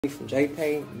From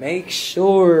JPay, make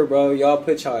sure, bro, y'all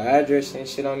put y'all address and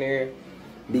shit on there,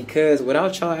 because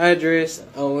without y'all address,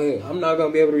 I'm not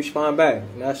gonna be able to respond back,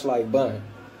 and that's like bun.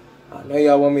 I know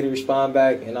y'all want me to respond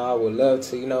back, and I would love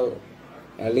to,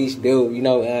 at least build,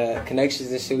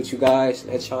 connections and shit with you guys.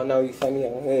 Let y'all know, you feel me,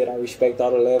 on hood. I respect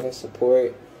all the love and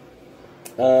support.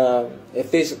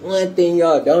 If it's one thing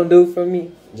y'all don't do for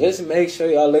me, just make sure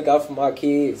y'all look out for my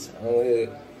kids on hood.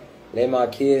 Let my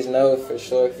kids know for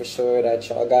sure that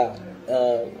y'all got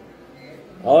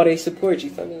all they support, you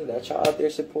feel me? That y'all out there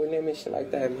supporting them and shit like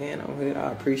that, man. On hood,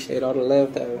 I appreciate all the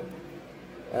love though.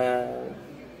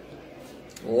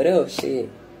 What else? Shit.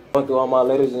 Going through all my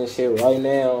letters and shit right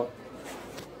now.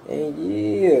 And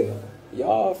yeah,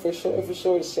 y'all for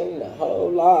sure sending a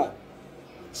whole lot.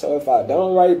 So if I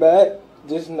don't write back,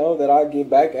 just know that I'll get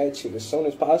back at you as soon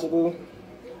as possible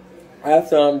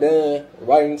after I'm done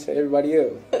writing to everybody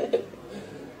else.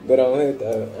 But on hood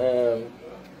though.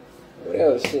 What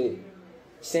else? Shit.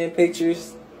 Send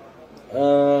pictures.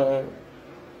 Send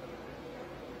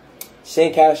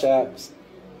cash apps.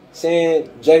 Send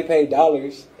JPay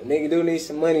dollars. A nigga do need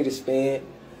some money to spend.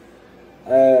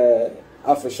 I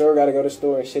for sure gotta go to the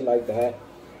store and shit like that.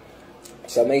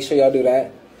 So make sure y'all do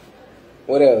that.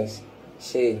 What else?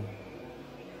 Shit.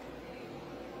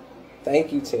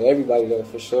 Thank you to everybody though,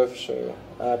 for sure.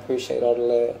 I appreciate all the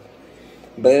love.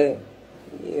 But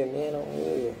yeah, man, I'm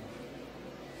here.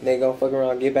 They gonna fuck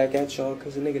around, get back at y'all,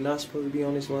 cause the nigga not supposed to be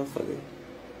on this motherfucker.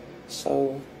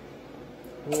 So,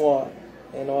 mwah,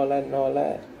 and all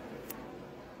that.